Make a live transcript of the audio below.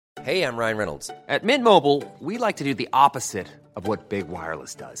Hey, I'm Ryan Reynolds. At Mint Mobile, we like to do the opposite of what Big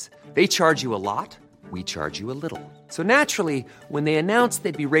Wireless does. They charge you a lot, we charge you a little. So naturally, when they announced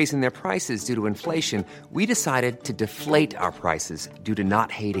they'd be raising their prices due to inflation, we decided to deflate our prices due to not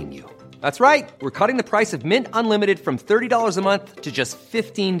hating you. That's right. We're cutting the price of Mint Unlimited from $30 a month to just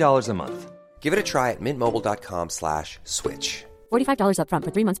 $15 a month. Give it a try at mintmobile.com/switch. $45 up front for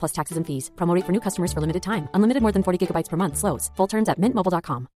 3 months plus taxes and fees. Promo rate for new customers for limited time. Unlimited more than 40 gigabytes per month. Slows full terms at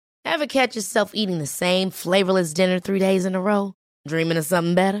mintmobile.com. Ever catch yourself eating the same flavorless dinner 3 days in a row? Dreaming of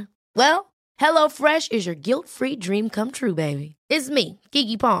something better? Well, HelloFresh is your guilt-free dream come true, baby. It's me,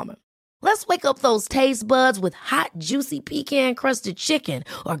 Keke Palmer. Let's wake up those taste buds with hot, juicy pecan-crusted chicken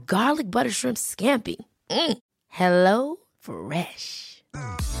or garlic butter shrimp scampi. Hello Fresh.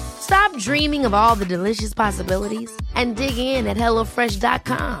 Stop dreaming of all the delicious possibilities and dig in at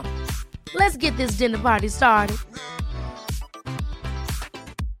HelloFresh.com. Let's get this dinner party started.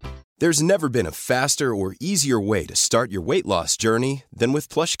 There's never been a faster or easier way to start your weight loss journey than with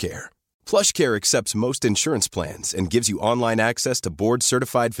PlushCare. PlushCare accepts most insurance plans and gives you online access to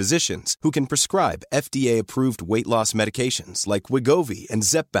board-certified physicians who can prescribe FDA-approved weight loss medications like Wegovy and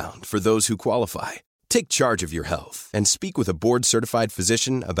Zepbound for those who qualify. Take charge of your health and speak with a board-certified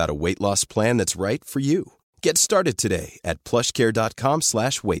physician about a weight loss plan that's right for you. Get started today at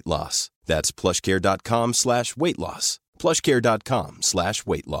plushcare.com/weight loss. That's plushcare.com/weight loss.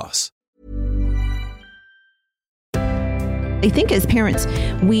 plushcare.com/weight loss. I think as parents,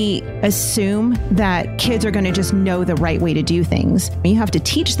 we assume that kids are going to just know the right way to do things. You have to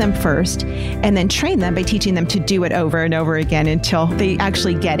teach them first and then train them by teaching them to do it over and over again until they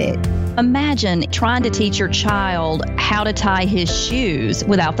actually get it. Imagine trying to teach your child how to tie his shoes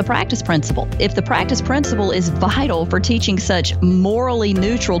without the practice principle. If the practice principle is vital for teaching such morally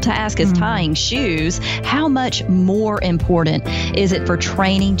neutral task as tying shoes, how much more important is it for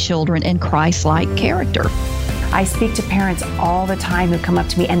training children in Christ-like character? I speak to parents all the time who come up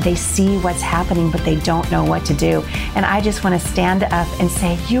to me and they see what's happening, but they don't know what to do. And I just want to stand up and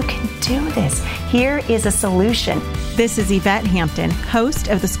say, you can do this. Here is a solution. This is Yvette Hampton, host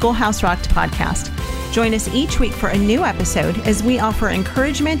of the Schoolhouse Rocked podcast. Join us each week for a new episode as we offer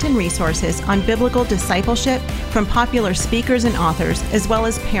encouragement and resources on biblical discipleship from popular speakers and authors, as well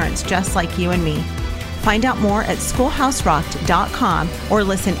as parents just like you and me. Find out more at schoolhouserocked.com or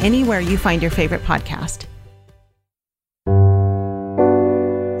listen anywhere you find your favorite podcast.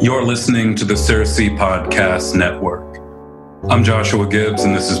 You're listening to the Circe Podcast Network. I'm Joshua Gibbs,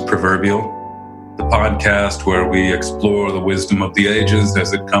 and this is Proverbial, the podcast where we explore the wisdom of the ages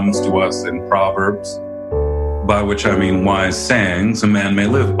as it comes to us in Proverbs, by which I mean wise sayings a man may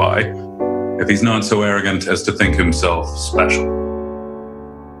live by, if he's not so arrogant as to think himself special.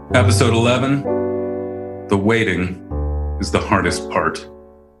 Episode 11, the waiting is the hardest part.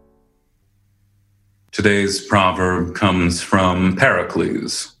 Today's proverb comes from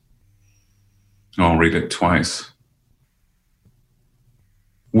Pericles. I'll read it twice.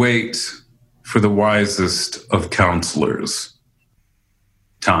 Wait for the wisest of counselors.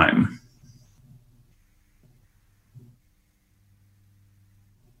 Time.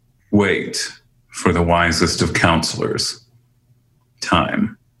 Wait for the wisest of counselors.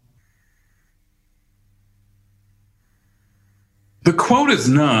 Time. The quote is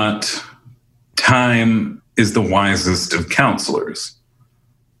not, time is the wisest of counselors.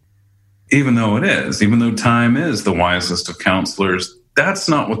 Even though it is, even though time is the wisest of counselors, that's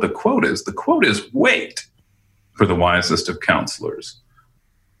not what the quote is. The quote is, wait for the wisest of counselors.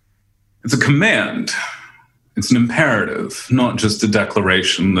 It's a command. It's an imperative, not just a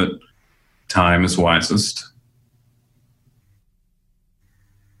declaration that time is wisest.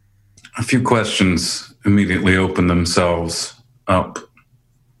 A few questions immediately open themselves up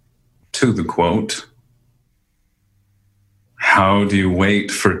to the quote. How do you wait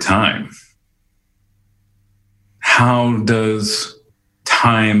for time? How does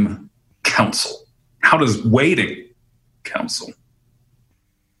time counsel? How does waiting counsel?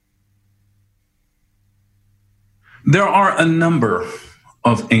 There are a number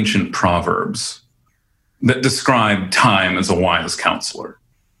of ancient proverbs that describe time as a wise counselor,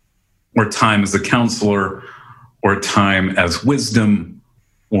 or time as a counselor, or time as wisdom,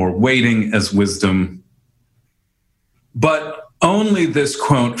 or waiting as wisdom. But only this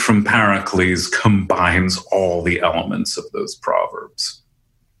quote from Pericles combines all the elements of those proverbs.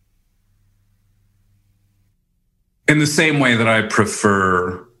 In the same way that I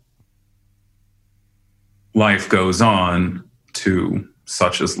prefer life goes on to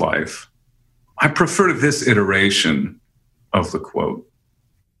such as life, I prefer this iteration of the quote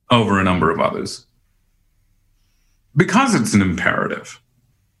over a number of others, because it's an imperative.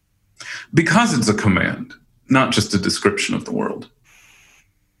 because it's a command, not just a description of the world.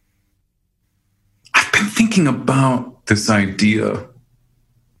 I've been thinking about this idea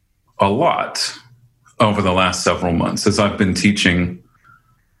a lot over the last several months as I've been teaching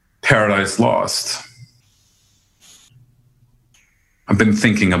Paradise Lost. I've been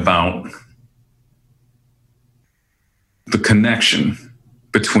thinking about the connection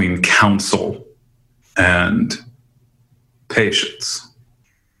between counsel and patience.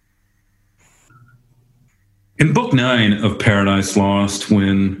 In Book 9 of Paradise Lost,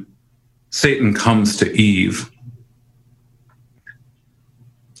 when Satan comes to Eve,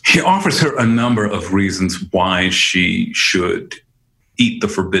 he offers her a number of reasons why she should eat the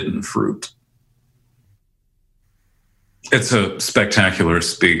forbidden fruit. It's a spectacular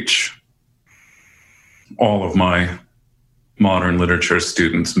speech. All of my modern literature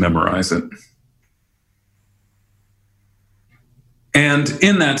students memorize it. And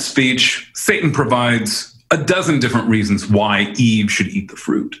in that speech, Satan provides a dozen different reasons why Eve should eat the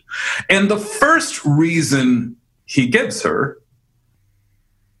fruit. And the first reason he gives her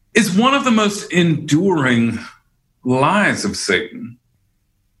is one of the most enduring lies of Satan,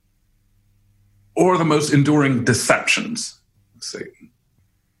 or the most enduring deceptions of Satan.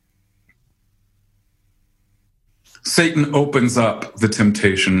 Satan opens up the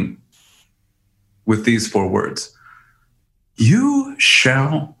temptation with these 4 words: "You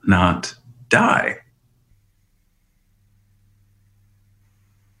shall not die."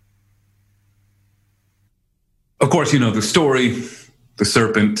 Of course, you know the story. The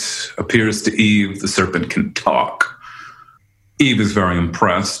serpent appears to Eve. The serpent can talk. Eve is very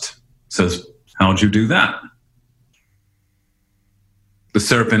impressed, says, "How'd you do that?" The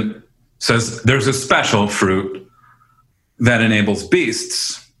serpent says, "There's a special fruit that enables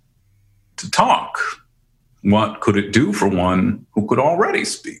beasts to talk. What could it do for one who could already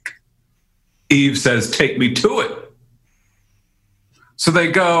speak?" Eve says, "Take me to it." So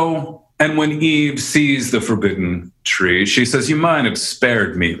they go, and when Eve sees the forbidden tree, she says, "You might have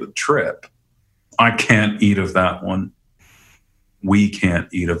spared me the trip. I can't eat of that one. We can't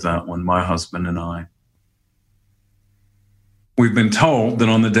eat of that one, my husband and I. We've been told that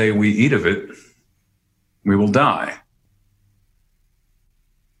on the day we eat of it, we will die."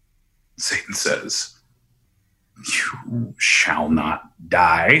 Satan says, "You shall not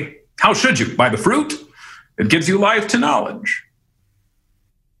die. How should you? By the fruit? It gives you life to knowledge."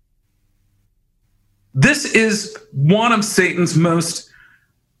 This is one of Satan's most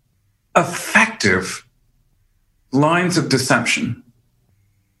effective lines of deception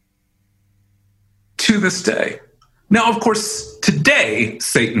to this day. Now, of course, today,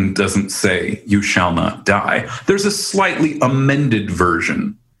 Satan doesn't say, "You shall not die." There's a slightly amended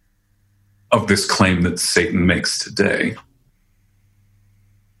version of this claim that Satan makes today.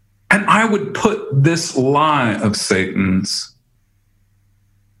 And I would put this lie of Satan's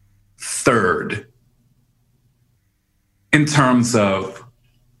third in terms of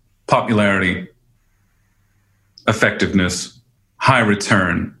popularity, effectiveness, high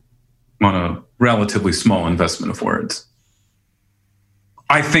return on a relatively small investment of words.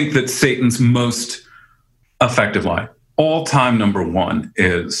 I think that Satan's most effective lie, all-time number 1,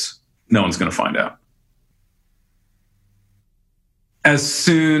 is no one's going to find out. As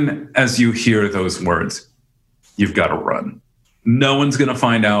soon as you hear those words, you've got to run. No one's going to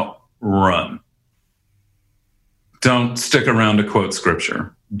find out, run. Don't stick around to quote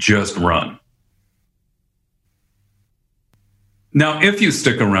scripture, just run. Now, if you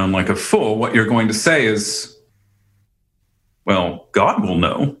stick around like a fool, what you're going to say is, well, God will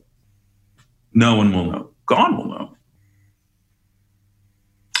know. No one will know. God will know.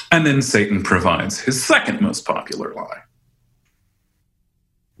 And then Satan provides his second most popular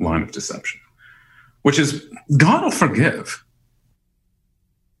line of deception, which is God will forgive,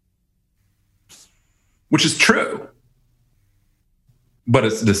 which is true, but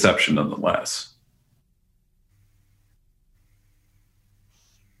it's deception nonetheless.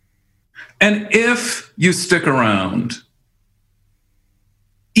 And if you stick around,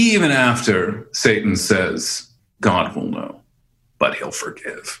 even after Satan says, God will know, but he'll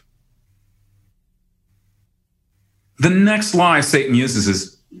forgive, the next lie Satan uses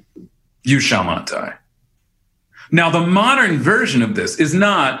is, you shall not die. Now, the modern version of this is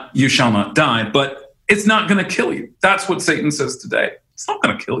not, you shall not die, but it's not going to kill you. That's what Satan says today. It's not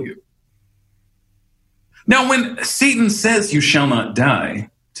going to kill you. Now, when Satan says, you shall not die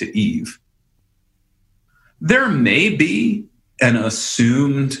to Eve, there may be an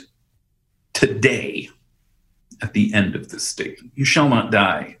assumed today at the end of this statement. You shall not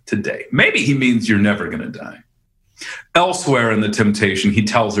die today. Maybe he means you're never going to die. Elsewhere in the temptation, he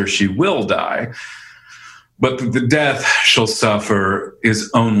tells her she will die, but the death she'll suffer is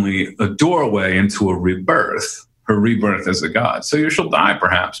only a doorway into a rebirth, her rebirth as a god. So you shall die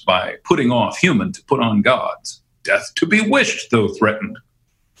perhaps by putting off human to put on gods. Death to be wished, though threatened,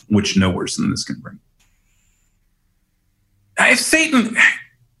 which no worse than this can bring. Now, if Satan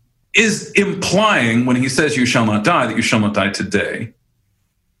is implying when he says you shall not die, that you shall not die today,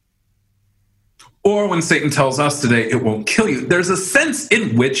 or when Satan tells us today it won't kill you, there's a sense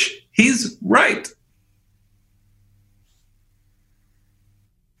in which he's right.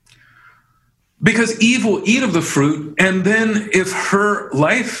 Because Eve will eat of the fruit, and then if her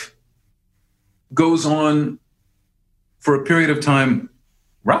life goes on for a period of time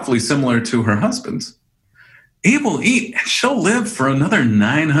roughly similar to her husband's, Eve will eat and she'll live for another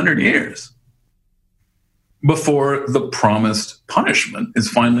 900 years before the promised punishment is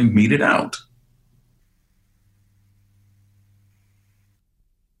finally meted out.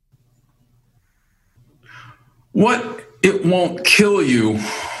 What it won't kill you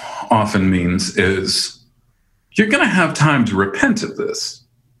often means is you're going to have time to repent of this.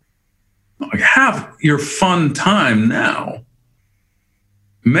 Have your fun time now.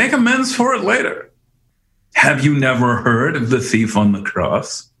 Make amends for it later. Have you never heard of the thief on the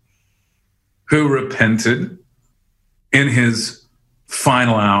cross who repented in his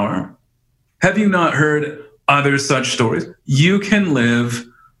final hour? Have you not heard other such stories? You can live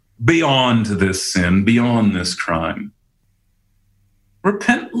beyond this sin, beyond this crime.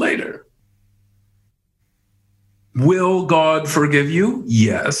 Repent later. Will God forgive you?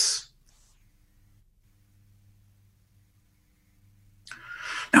 Yes.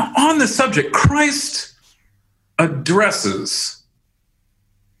 Now, on this subject, Christ addresses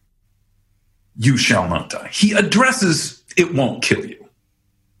you shall not die. He addresses it won't kill you.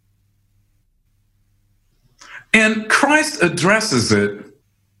 And Christ addresses it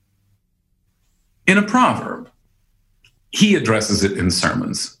in a proverb. He addresses it in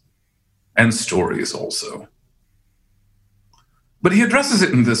sermons and stories also. But he addresses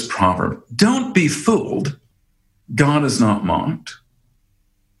it in this proverb. Don't be fooled. God is not mocked.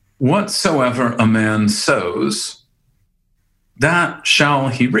 Whatsoever a man sows, that shall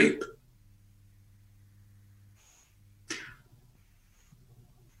he reap.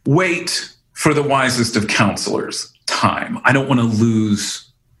 Wait for the wisest of counselors, time. I don't want to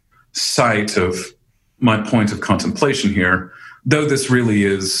lose sight of my point of contemplation here, though this really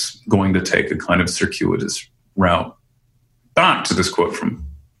is going to take a kind of circuitous route back to this quote from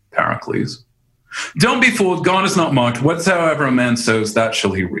Pericles. Don't be fooled, God is not mocked. Whatsoever a man sows, that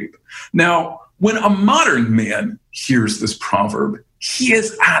shall he reap. Now, when a modern man hears this proverb, he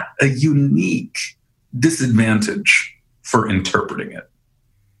is at a unique disadvantage for interpreting it.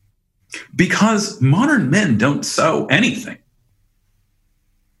 Because modern men don't sow anything.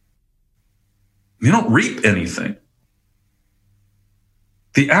 They don't reap anything.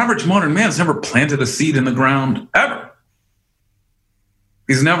 The average modern man has never planted a seed in the ground, ever.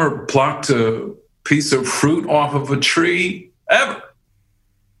 He's never plucked a piece of fruit off of a tree, ever.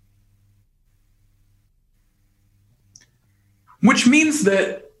 Which means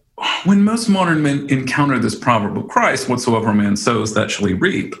that when most modern men encounter this proverb of Christ, whatsoever a man sows, that shall he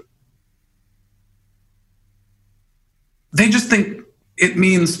reap, they just think it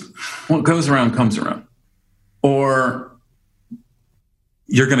means what goes around comes around, or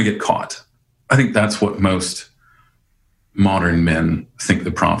you're going to get caught. I think that's what most modern men think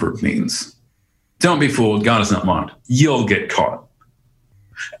the proverb means. Don't be fooled, God is not mocked. You'll get caught.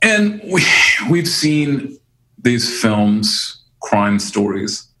 And we've seen these films, crime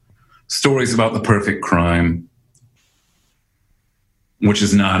stories about the perfect crime, which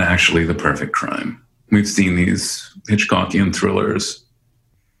is not actually the perfect crime. We've seen these Hitchcockian thrillers,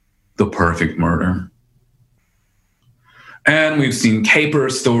 The Perfect Murder. And we've seen caper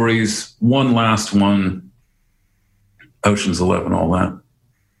stories, One Last One, Ocean's 11, all that.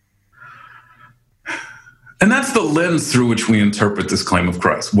 And that's the lens through which we interpret this claim of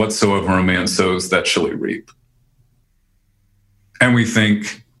Christ. Whatsoever a man sows, that shall he reap. And we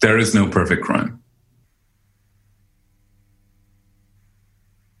think there is no perfect crime.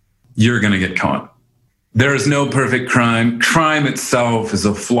 You're going to get caught. There is no perfect crime. Crime itself is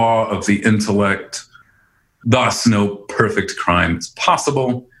a flaw of the intellect. Thus, no perfect crime is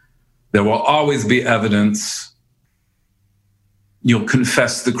possible. There will always be evidence. You'll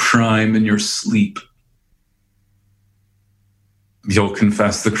confess the crime in your sleep. You'll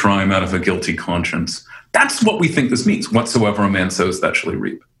confess the crime out of a guilty conscience. That's what we think this means. Whatsoever a man sows, that shall he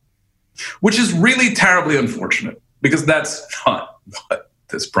reap. Which is really terribly unfortunate, because that's not what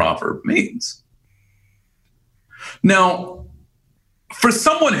this proverb means. Now, for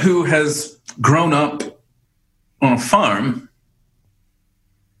someone who has grown up on a farm,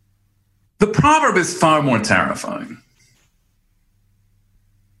 the proverb is far more terrifying.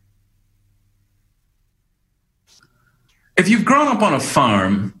 If you've grown up on a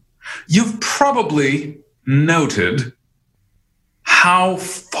farm, you've probably noted how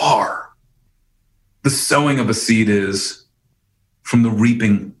far the sowing of a seed is from the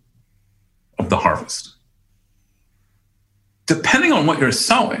reaping of the harvest. Depending on what you're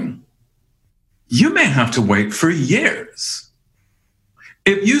sowing, you may have to wait for years.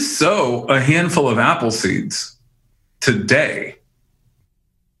 If you sow a handful of apple seeds today,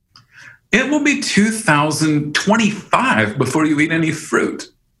 it will be 2025 before you eat any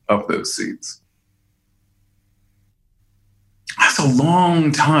fruit of those seeds. That's a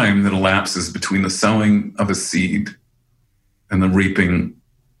long time that elapses between the sowing of a seed and the reaping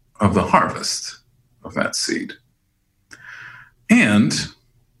of the harvest of that seed. And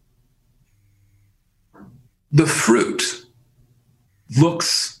the fruit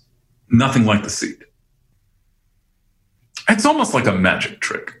looks nothing like the seed. It's almost like a magic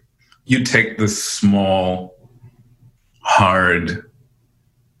trick. You take this small, hard,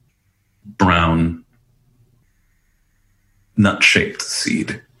 brown, nut-shaped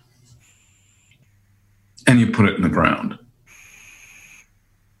seed, and you put it in the ground.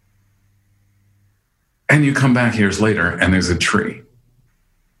 And you come back years later, and there's a tree.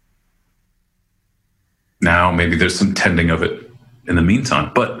 Now, maybe there's some tending of it in the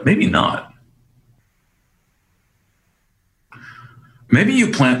meantime, but maybe not. Maybe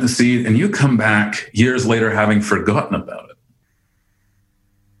you plant the seed and you come back years later having forgotten about it.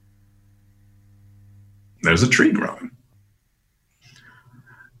 There's a tree growing.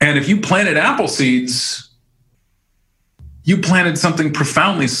 And if you planted apple seeds, you planted something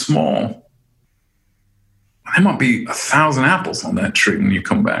profoundly small. There might be 1,000 apples on that tree when you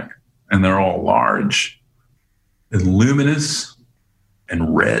come back, and they're all large and luminous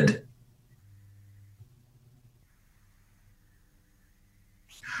and red.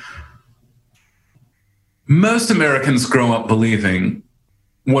 Most Americans grow up believing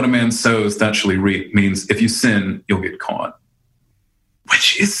what a man sows, that shall he reap means if you sin, you'll get caught,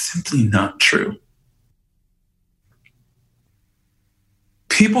 which is simply not true.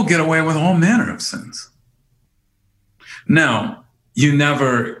 People get away with all manner of sins. Now, you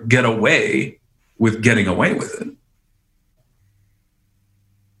never get away with getting away with it.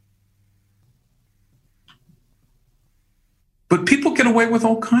 But people get away with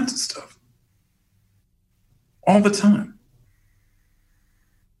all kinds of stuff. All the time.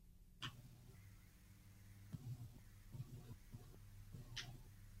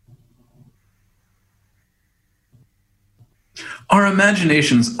 Our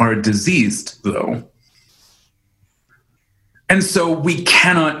imaginations are diseased, though. And so we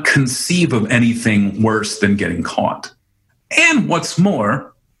cannot conceive of anything worse than getting caught. And what's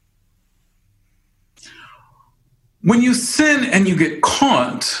more, when you sin and you get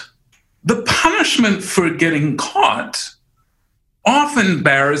caught, the punishment for getting caught often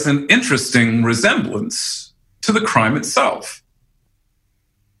bears an interesting resemblance to the crime itself.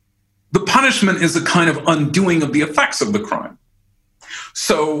 The punishment is a kind of undoing of the effects of the crime.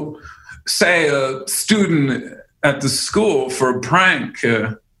 So, say a student at the school for a prank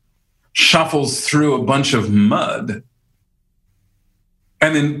shuffles through a bunch of mud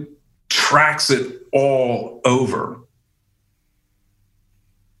and then tracks it all over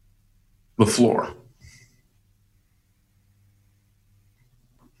the floor.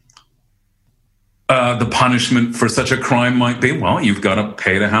 The punishment for such a crime might be, well, you've got to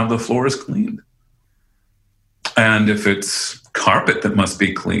pay to have the floors cleaned. And if it's carpet that must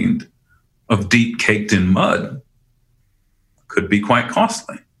be cleaned, of deep caked in mud, could be quite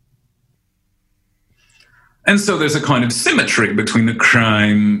costly. And so there's a kind of symmetry between the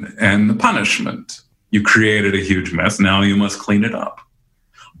crime and the punishment. You created a huge mess, now you must clean it up.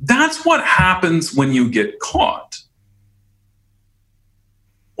 That's what happens when you get caught.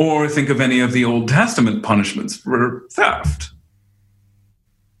 Or think of any of the Old Testament punishments for theft.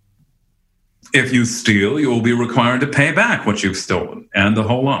 If you steal, you will be required to pay back what you've stolen, and a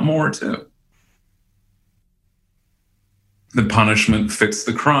whole lot more too. The punishment fits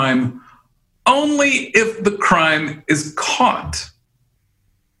the crime only if the crime is caught.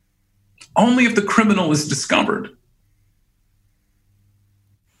 Only if the criminal is discovered.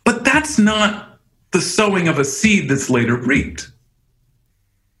 But that's not the sowing of a seed that's later reaped.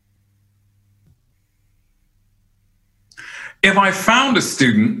 If I found a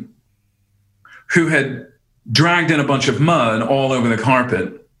student who had dragged in a bunch of mud all over the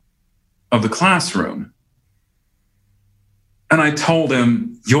carpet of the classroom, and I told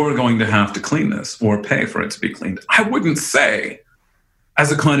him, you're going to have to clean this or pay for it to be cleaned, I wouldn't say,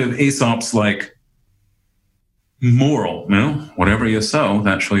 as a kind of Aesop's like moral, whatever you sow,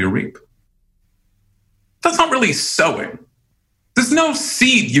 that shall you reap. That's not really sowing. There's no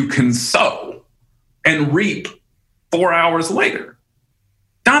seed you can sow and reap 4 hours later.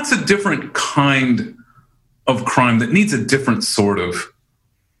 That's a different kind of crime that needs a different sort of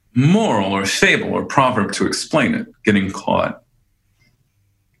moral or fable or proverb to explain it. Getting caught,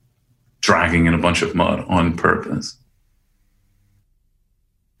 dragging in a bunch of mud on purpose.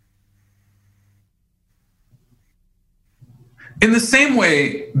 In the same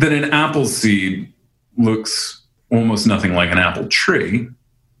way that an apple seed looks almost nothing like an apple tree,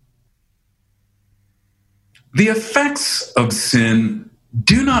 the effects of sin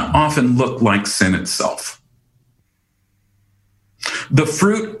do not often look like sin itself. The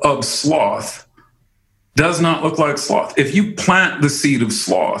fruit of sloth does not look like sloth. If you plant the seed of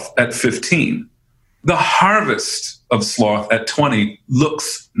sloth at 15, the harvest of sloth at 20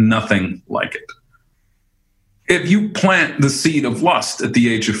 looks nothing like it. If you plant the seed of lust at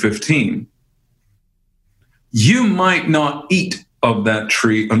the age of 15, you might not eat of that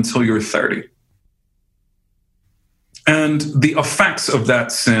tree until you're 30. And the effects of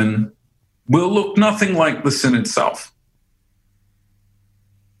that sin will look nothing like the sin itself.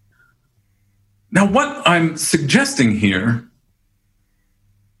 Now, what I'm suggesting here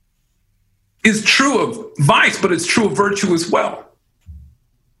is true of vice, but it's true of virtue as well.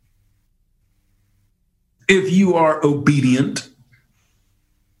 If you are obedient,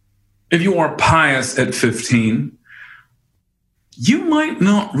 if you are pious at 15, you might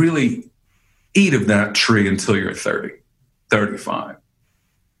not really eat of that tree until you're 30, 35.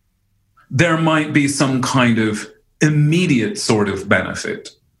 There might be some kind of immediate sort of benefit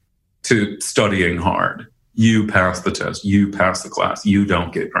to studying hard. You pass the test, you pass the class, you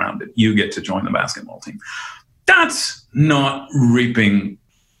don't get grounded, you get to join the basketball team. That's not reaping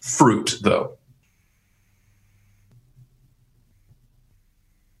fruit, though.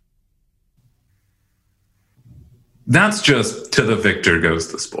 That's just to the victor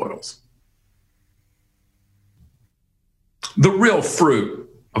goes the spoils. The real fruit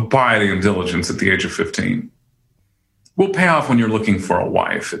of piety and diligence at the age of 15 will pay off when you're looking for a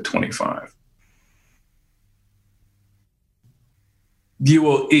wife at 25. You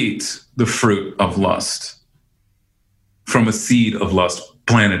will eat the fruit of lust from a seed of lust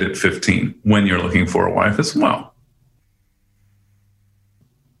planted at 15 when you're looking for a wife as well.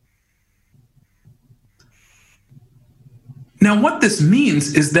 Now, what this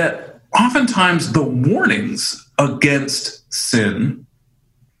means is that oftentimes the warnings against sin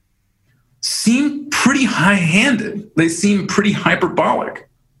seem pretty high-handed. They seem pretty hyperbolic.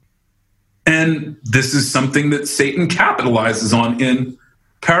 And this is something that Satan capitalizes on in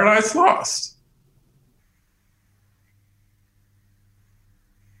Paradise Lost.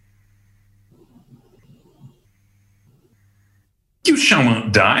 You shall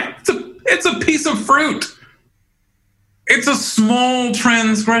not die. It's a piece of fruit. It's a small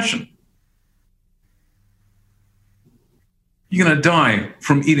transgression. You're going to die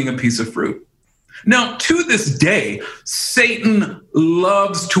from eating a piece of fruit. Now, to this day, Satan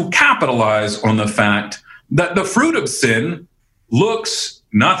loves to capitalize on the fact that the fruit of sin looks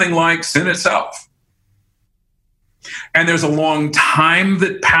nothing like sin itself. And there's a long time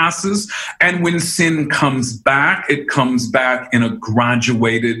that passes, and when sin comes back, it comes back in a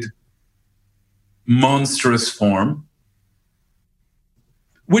graduated, monstrous form,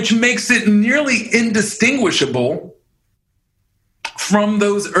 which makes it nearly indistinguishable from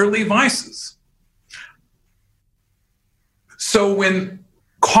those early vices. So when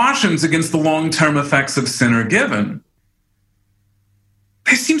cautions against the long-term effects of sin are given,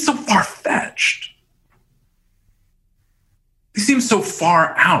 they seem so far-fetched. They seem so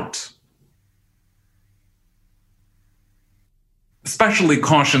far out. Especially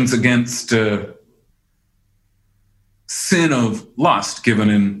cautions against sin of lust given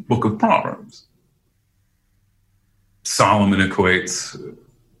in Book of Proverbs. Solomon equates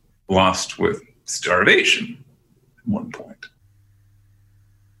lust with starvation at one point.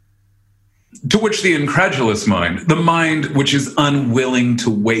 To which the incredulous mind, the mind which is unwilling to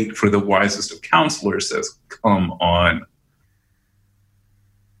wait for the wisest of counselors, says, come on.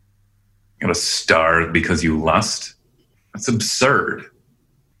 You're going to starve because you lust? That's absurd.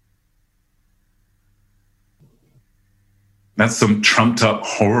 That's some trumped up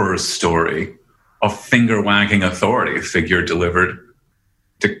horror story of finger-wagging authority figure delivered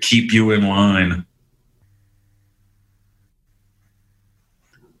to keep you in line.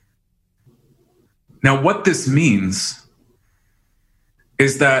 Now, what this means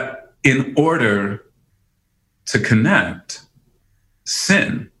is that in order to connect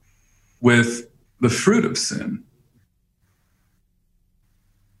sin with the fruit of sin,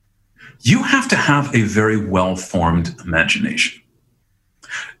 you have to have a very well-formed imagination.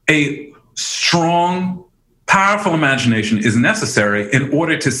 A strong, powerful imagination is necessary in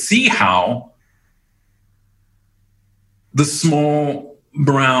order to see how the small,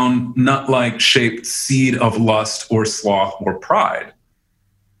 brown, nut-like shaped seed of lust or sloth or pride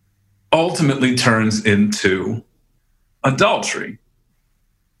ultimately turns into adultery,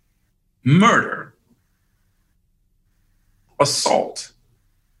 murder, assault,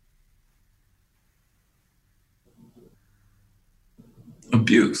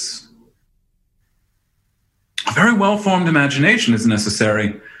 abuse. A very well-formed imagination is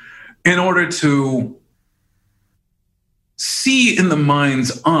necessary in order to see in the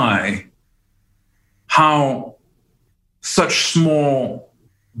mind's eye how such small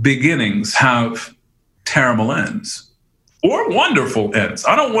beginnings have terrible ends or wonderful ends.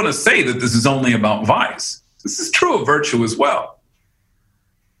 I don't want to say that this is only about vice. This is true of virtue as well.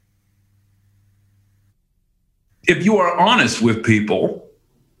 If you are honest with people,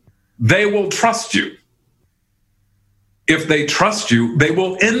 they will trust you. If they trust you, they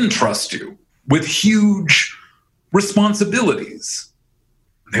will entrust you with huge responsibilities.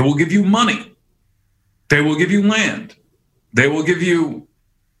 They will give you money. They will give you land. They will give you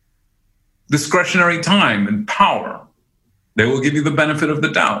discretionary time and power. They will give you the benefit of the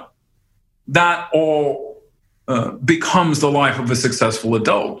doubt. That all becomes the life of a successful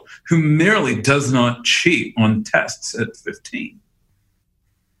adult who merely does not cheat on tests at 15.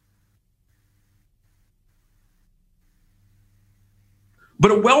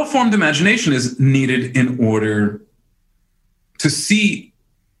 But a well-formed imagination is needed in order to see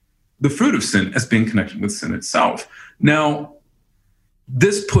the fruit of sin as being connected with sin itself. Now,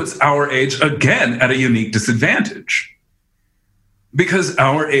 this puts our age again at a unique disadvantage because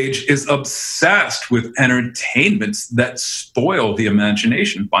our age is obsessed with entertainments that spoil the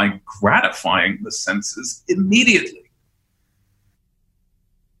imagination by gratifying the senses immediately.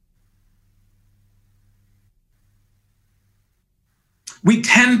 We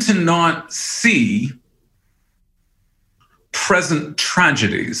tend to not see present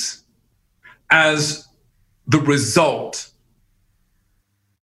tragedies as the result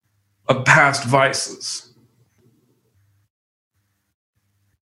of past vices.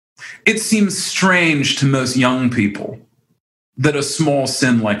 It seems strange to most young people that a small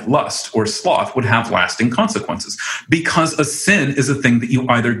sin like lust or sloth would have lasting consequences, because a sin is a thing that you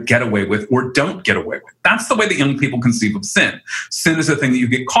either get away with or don't get away with. That's the way that young people conceive of sin. Sin is a thing that you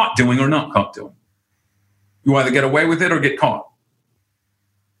get caught doing or not caught doing. You either get away with it or get caught.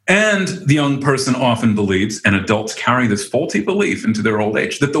 And the young person often believes, and adults carry this faulty belief into their old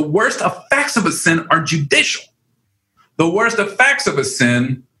age, that the worst effects of a sin are judicial. The worst effects of a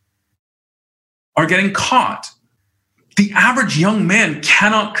sin are getting caught. The average young man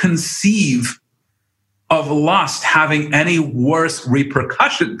cannot conceive of lust having any worse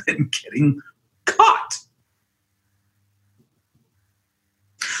repercussion than getting caught.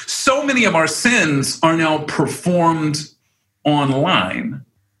 So many of our sins are now performed online.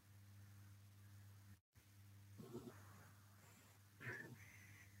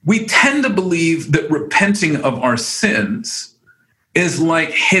 We tend to believe that repenting of our sins is like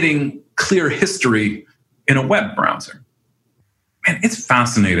hitting clear history in a web browser. Man, it's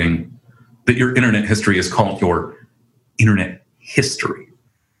fascinating that your internet history is called your internet history.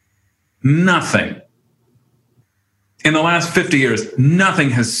 Nothing in the last 50 years,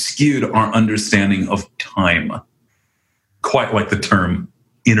 nothing has skewed our understanding of time quite like the term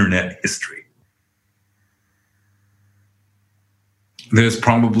internet history. There's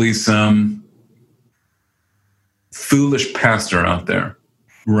probably some foolish pastor out there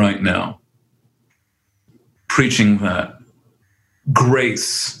right now preaching that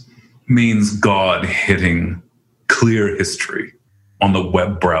grace means God hitting clear history on the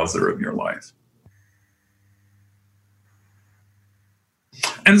web browser of your life.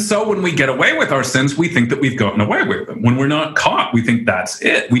 And so when we get away with our sins, we think that we've gotten away with them. When we're not caught, we think that's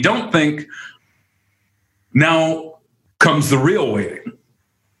it. We don't think, now comes the real waiting.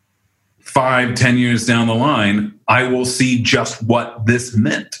 5-10 years down the line, I will see just what this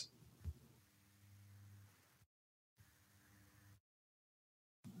meant.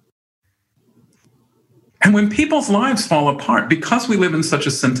 And when people's lives fall apart, because we live in such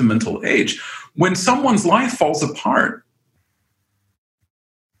a sentimental age, when someone's life falls apart,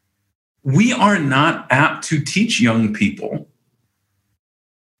 we are not apt to teach young people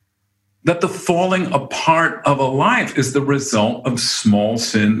that the falling apart of a life is the result of small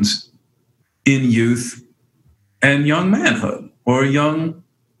sins in youth and young manhood, or the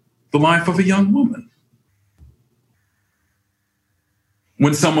life of a young woman.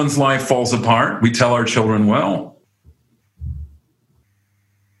 When someone's life falls apart, we tell our children, well,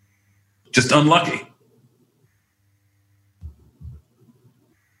 just unlucky.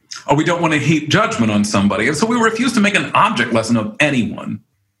 Or we don't want to heap judgment on somebody. And so we refuse to make an object lesson of anyone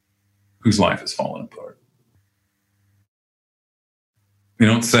whose life has fallen apart. We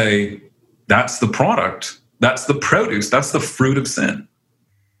don't say, that's the product, that's the produce, that's the fruit of sin.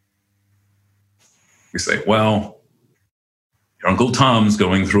 We say, well, your Uncle Tom's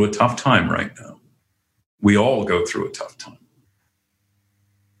going through a tough time right now. We all go through a tough time.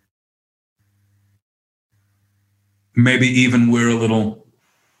 Maybe even we're a little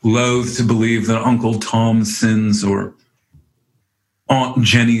loath to believe that Uncle Tom's sins or Aunt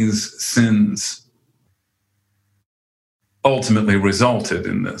Jenny's sins ultimately resulted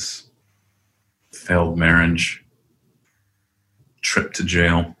in this failed marriage, trip to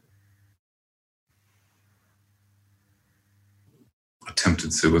jail,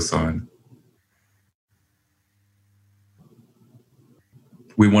 attempted suicide.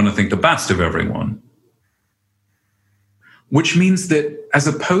 We want to think the best of everyone, which means that as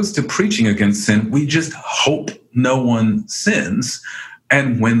opposed to preaching against sin, we just hope no one sins.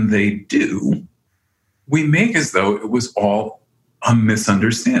 And when they do, we make as though it was all a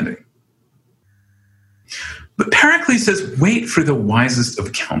misunderstanding. But Pericles says, wait for the wisest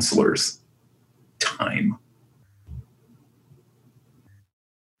of counselors, time.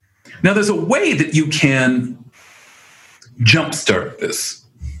 Now, there's a way that you can jumpstart this,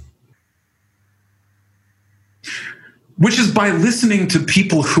 which is by listening to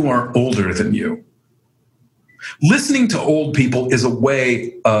people who are older than you. Listening to old people is a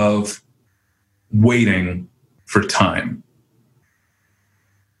way of waiting for time.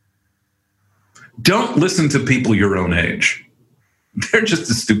 Don't listen to people your own age. They're just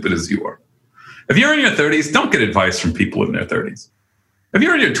as stupid as you are. If you're in your 30s, don't get advice from people in their 30s. If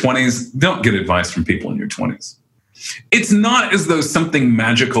you're in your 20s, don't get advice from people in your 20s. It's not as though something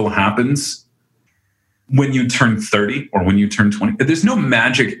magical happens when you turn 30 or when you turn 20. There's no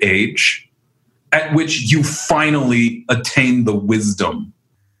magic age at which you finally attain the wisdom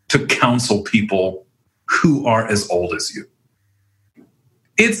to counsel people who are as old as you.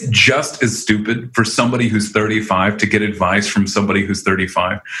 It's just as stupid for somebody who's 35 to get advice from somebody who's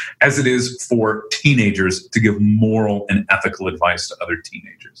 35 as it is for teenagers to give moral and ethical advice to other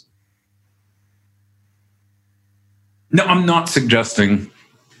teenagers. Now, I'm not suggesting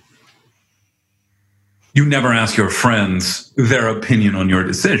you never ask your friends their opinion on your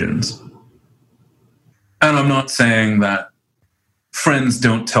decisions. And I'm not saying that friends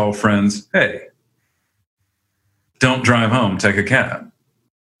don't tell friends, hey, don't drive home, take a cab.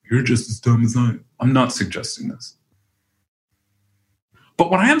 You're just as dumb as I am. I'm not suggesting this. But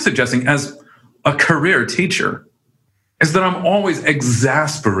what I am suggesting as a career teacher is that I'm always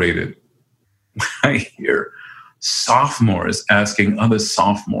exasperated when I hear sophomores asking other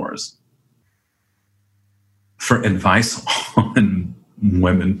sophomores for advice on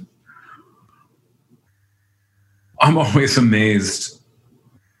women. I'm always amazed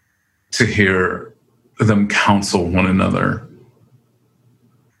to hear them counsel one another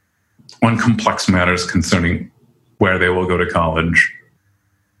on complex matters concerning where they will go to college,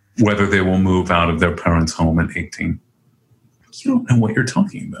 whether they will move out of their parents' home at 18. You don't know what you're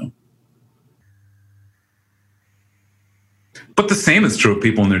talking about. But the same is true of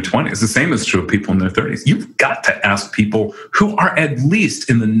people in their 20s. The same is true of people in their 30s. You've got to ask people who are at least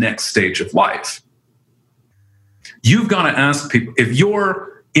in the next stage of life. You've got to ask people, if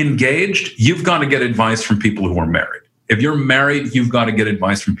you're engaged, you've got to get advice from people who are married. If you're married, you've got to get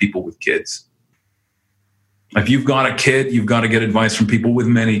advice from people with kids. If you've got a kid, you've got to get advice from people with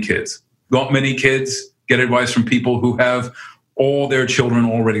many kids. Got many kids, get advice from people who have all their children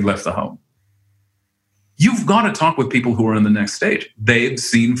already left the home. You've got to talk with people who are in the next stage. They've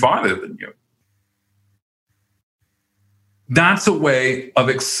seen farther than you. That's a way of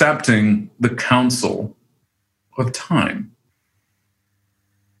accepting the counsel of time.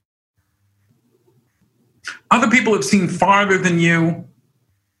 Other people have seen farther than you.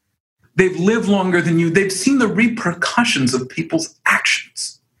 They've lived longer than you. They've seen the repercussions of people's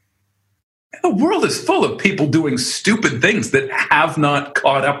actions. And the world is full of people doing stupid things that have not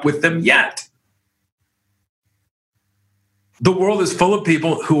caught up with them yet. The world is full of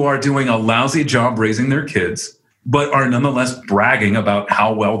people who are doing a lousy job raising their kids, but are nonetheless bragging about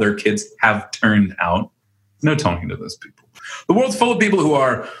how well their kids have turned out. No talking to those people. The world's full of people who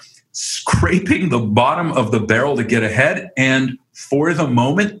are scraping the bottom of the barrel to get ahead, and for the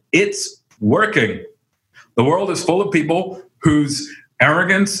moment, it's working. The world is full of people whose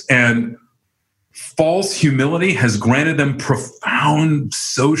arrogance and false humility has granted them profound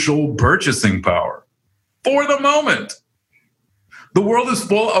social purchasing power. For the moment. The world is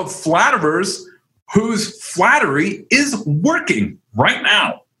full of flatterers whose flattery is working right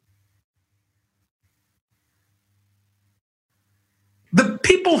now. The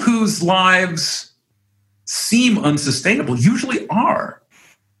people whose lives seem unsustainable usually are.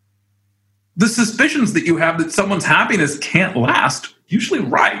 The suspicions that you have that someone's happiness can't last, usually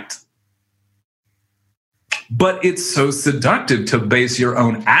right. But it's so seductive to base your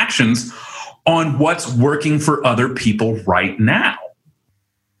own actions on what's working for other people right now.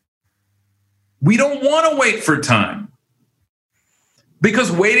 We don't want to wait for time,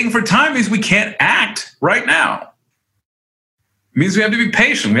 because waiting for time means we can't act right now. It means we have to be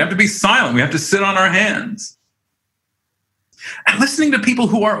patient. We have to be silent. We have to sit on our hands. And listening to people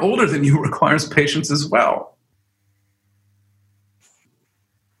who are older than you requires patience as well.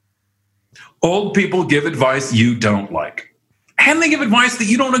 Old people give advice you don't like, and they give advice that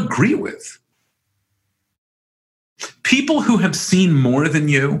you don't agree with. People who have seen more than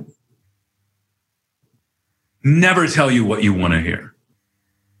you never tell you what you want to hear.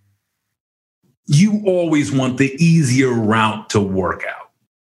 You always want the easier route to work out.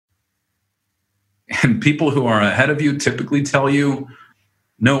 And people who are ahead of you typically tell you,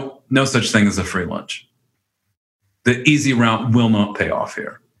 no such thing as a free lunch. The easy route will not pay off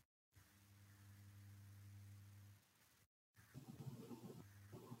here.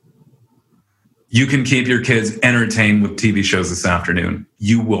 You can keep your kids entertained with TV shows this afternoon.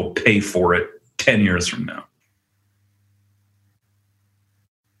 You will pay for it 10 years from now.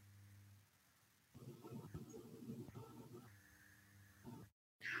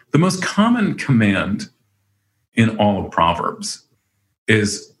 The most common command in all of Proverbs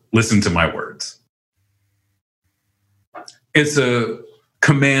is listen to my words. It's a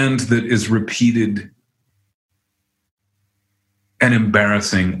command that is repeated an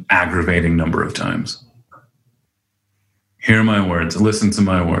embarrassing, aggravating number of times. Hear my words, listen to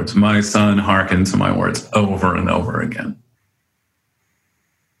my words. My son, hearken to my words, over and over again.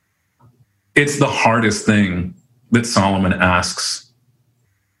 It's the hardest thing that Solomon asks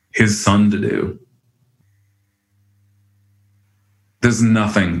his son to do. There's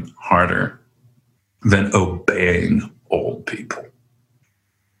nothing harder than obeying old people.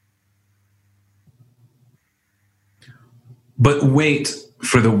 But wait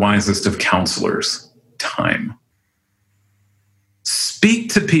for the wisest of counselors, time.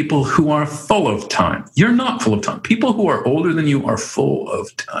 Speak to people who are full of time. You're not full of time. People who are older than you are full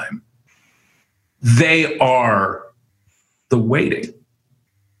of time. They are the waiting.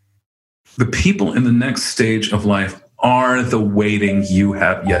 The people in the next stage of life are the waiting you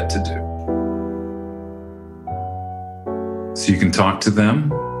have yet to do. So you can talk to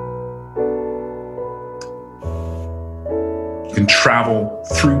them. You can travel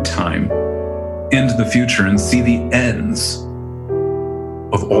through time into the future and see the ends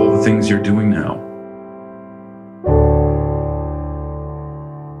of all the things you're doing now.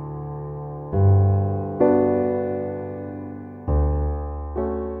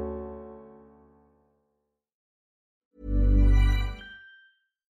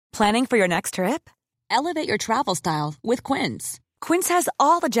 Planning for your next trip? Elevate your travel style with Quince. Quince has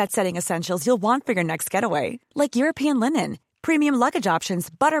all the jet-setting essentials you'll want for your next getaway, like European linen, premium luggage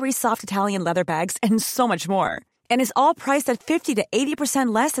options, buttery soft Italian leather bags, and so much more. And is all priced at 50 to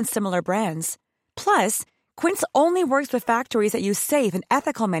 80% less than similar brands. Plus, Quince only works with factories that use safe and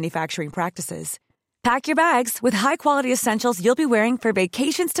ethical manufacturing practices. Pack your bags with high-quality essentials you'll be wearing for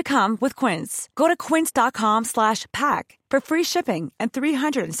vacations to come with Quince. Go to quince.com/pack for free shipping and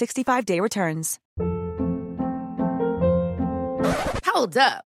 365-day returns. Hold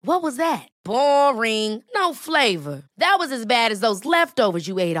up. What was that? Boring. No flavor. That was as bad as those leftovers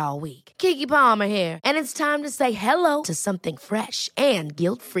you ate all week. Keke Palmer here. And it's time to say hello to something fresh and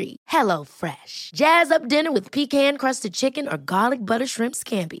guilt-free. Hello Fresh. Jazz up dinner with pecan-crusted chicken or garlic butter shrimp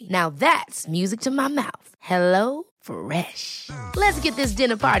scampi. Now that's music to my mouth. Hello Fresh. Let's get this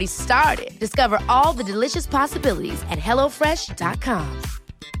dinner party started. Discover all the delicious possibilities at HelloFresh.com.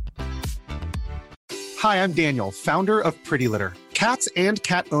 Hi, I'm Daniel, founder of Pretty Litter. Cats and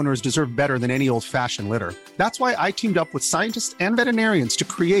cat owners deserve better than any old-fashioned litter. That's why I teamed up with scientists and veterinarians to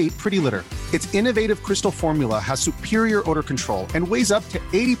create Pretty Litter. Its innovative crystal formula has superior odor control and weighs up to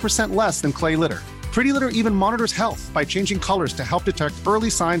 80% less than clay litter. Pretty Litter even monitors health by changing colors to help detect early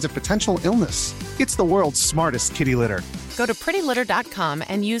signs of potential illness. It's the world's smartest kitty litter. Go to prettylitter.com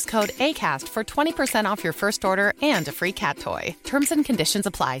and use code ACAST for 20% off your first order and a free cat toy. Terms and conditions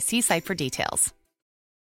apply. See site for details.